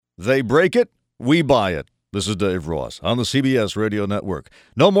They break it, we buy it. This is Dave Ross on the CBS Radio Network.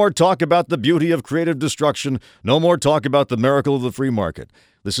 No more talk about the beauty of creative destruction. No more talk about the miracle of the free market.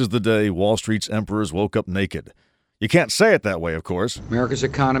 This is the day Wall Street's emperors woke up naked. You can't say it that way, of course. America's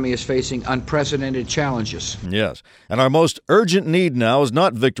economy is facing unprecedented challenges. Yes, and our most urgent need now is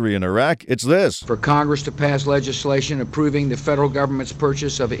not victory in Iraq, it's this. For Congress to pass legislation approving the federal government's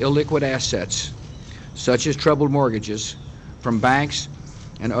purchase of illiquid assets, such as troubled mortgages, from banks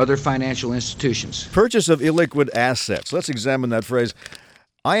and other financial institutions. Purchase of illiquid assets. Let's examine that phrase.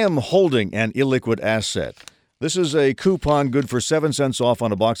 I am holding an illiquid asset. This is a coupon good for 7 cents off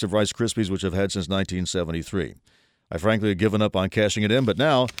on a box of Rice Krispies, which I've had since 1973. I frankly have given up on cashing it in, but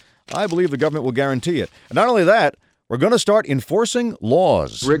now I believe the government will guarantee it. And not only that, we're going to start enforcing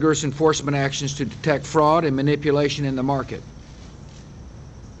laws. Rigorous enforcement actions to detect fraud and manipulation in the market.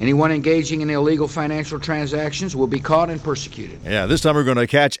 Anyone engaging in illegal financial transactions will be caught and persecuted. Yeah, this time we're going to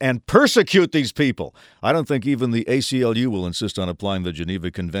catch and persecute these people. I don't think even the ACLU will insist on applying the Geneva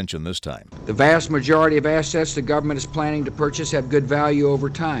Convention this time. The vast majority of assets the government is planning to purchase have good value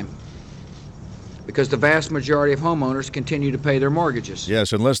over time, because the vast majority of homeowners continue to pay their mortgages.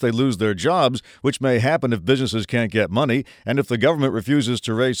 Yes, unless they lose their jobs, which may happen if businesses can't get money, and if the government refuses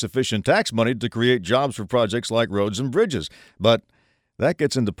to raise sufficient tax money to create jobs for projects like roads and bridges. But that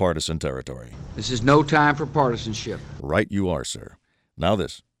gets into partisan territory. This is no time for partisanship. Right you are, sir. Now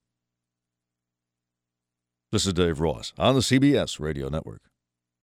this. This is Dave Ross on the CBS Radio Network.